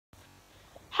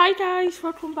Hi guys,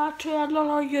 welcome back to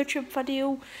another YouTube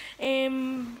video.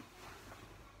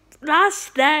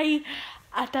 Last day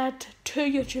I did 2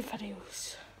 YouTube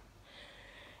videos.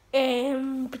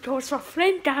 Because my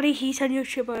friend Daddy, he's a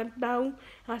YouTuber now,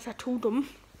 as I told him.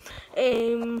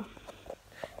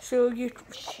 So you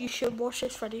should watch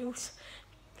his videos.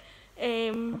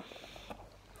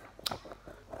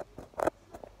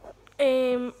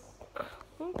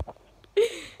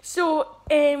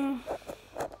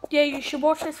 Yeah, you should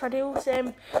watch his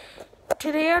videos.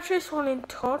 Today I just want to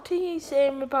talk to you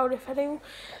about the video.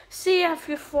 See if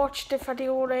you've watched the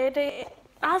video already.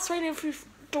 That's fine if you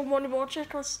don't want to watch it,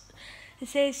 because it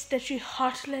says that she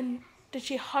hardly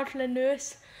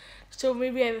knows. So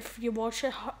maybe if you watch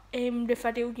it, the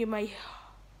video, you might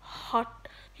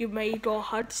go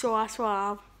hurt. So that's what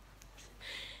I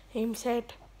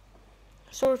said.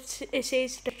 So it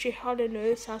says that she hardly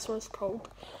knows. That's what it's called.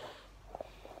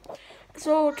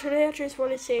 So today I just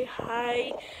want to say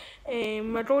hi.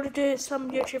 I'm going to do some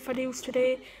YouTube videos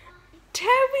today.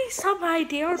 Tell me some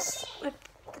ideas.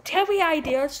 Tell me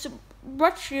ideas.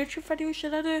 What YouTube videos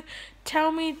should I do? Tell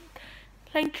me,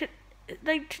 link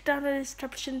down in the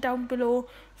description down below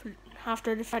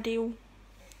after the video.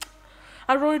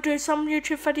 I'm going to do some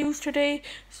YouTube videos today.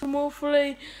 So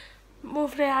hopefully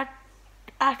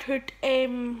I could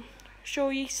show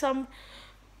you some.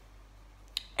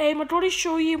 I'm going to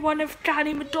show you one of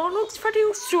Danny McDonald's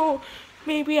videos, so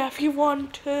maybe if you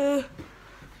want to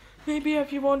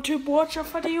watch a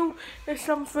video or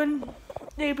something,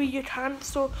 maybe you can.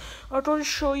 So I'm going to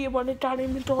show you one of Danny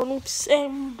McDonald's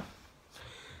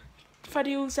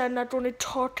videos, and I'm going to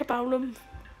talk about them.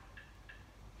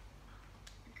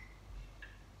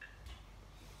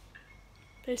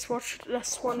 Let's watch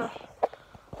this one.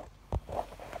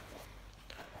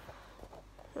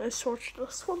 Let's watch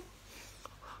this one.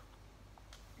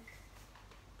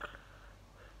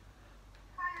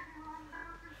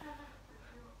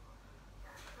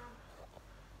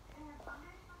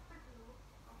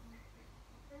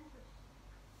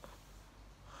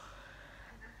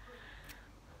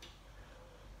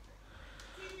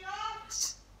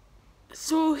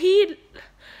 So he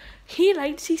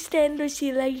likes his standards.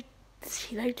 He likes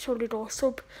all the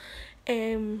gossip.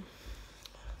 Well,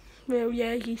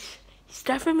 yeah, he's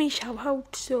definitely shout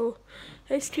out. So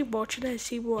let's keep watching and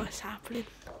see what's happening.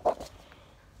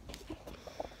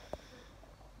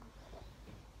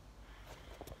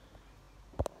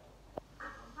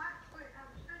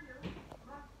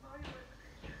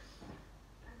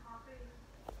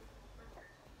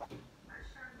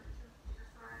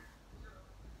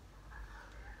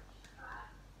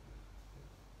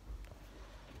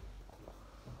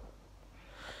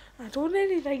 I don't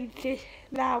really like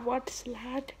that what's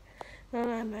lad.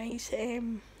 Not nice.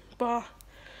 But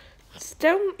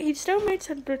he still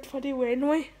makes a good video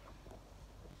anyway.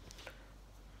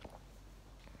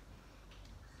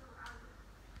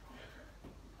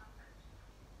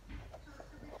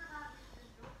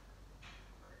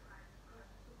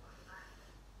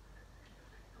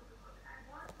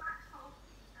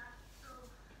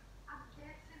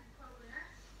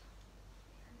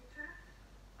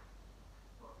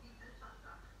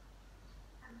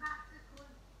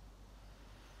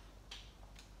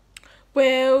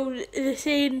 Well, they're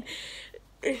saying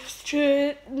it's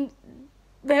true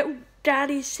that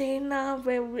Daddy's saying that.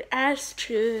 Well, as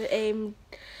true.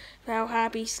 Well,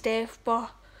 happy stuff,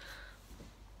 but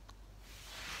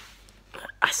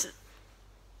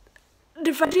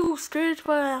the video was good,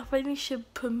 but I think you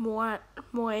should put more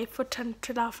effort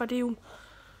into that video.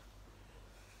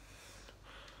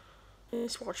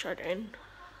 Let's watch that in.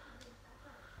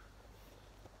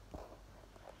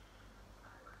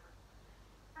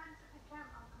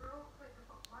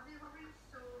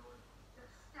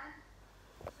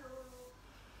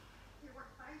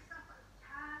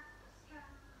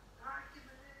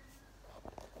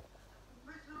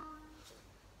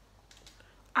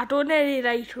 I don't really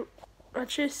like. I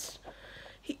just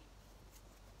he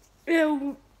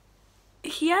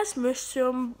has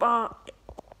mushroom, but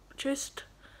just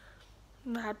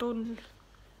I don't.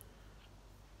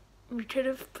 You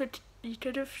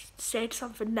could have said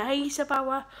something nice about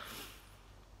her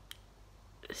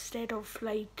instead of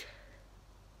like,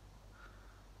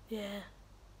 yeah.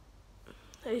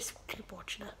 Let's keep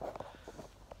watching it.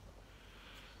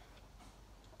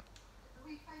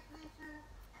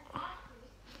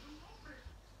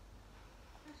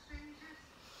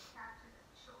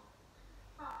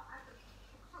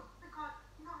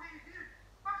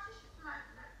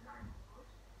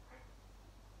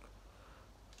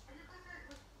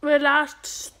 Well,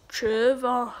 that's true,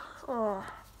 but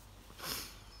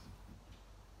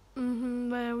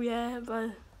Well, yeah,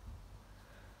 but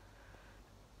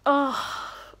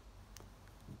oh,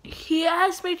 he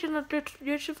has made another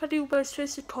YouTube video, but it's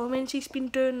just the comments he's been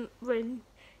doing when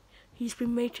he's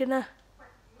been making it.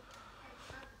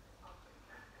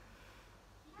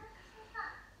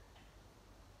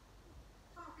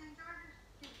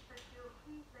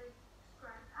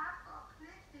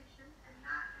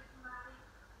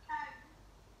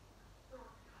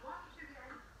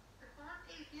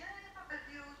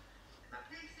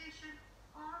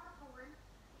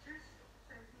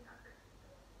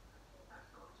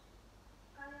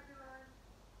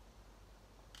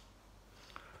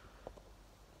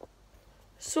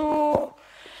 So,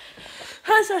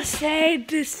 as I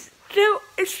said, it's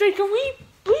like a wee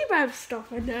bit of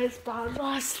stuff in this, but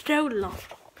I still love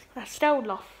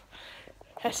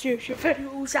his YouTube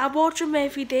videos. I watch them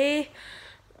every day.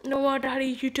 No matter how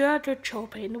you do a good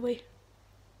job anyway.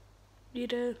 You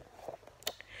do.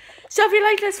 So if you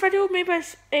like this video, maybe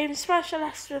smash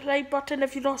the like button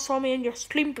if you not saw me in your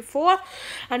stream before,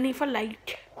 and leave a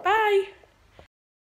like. Bye.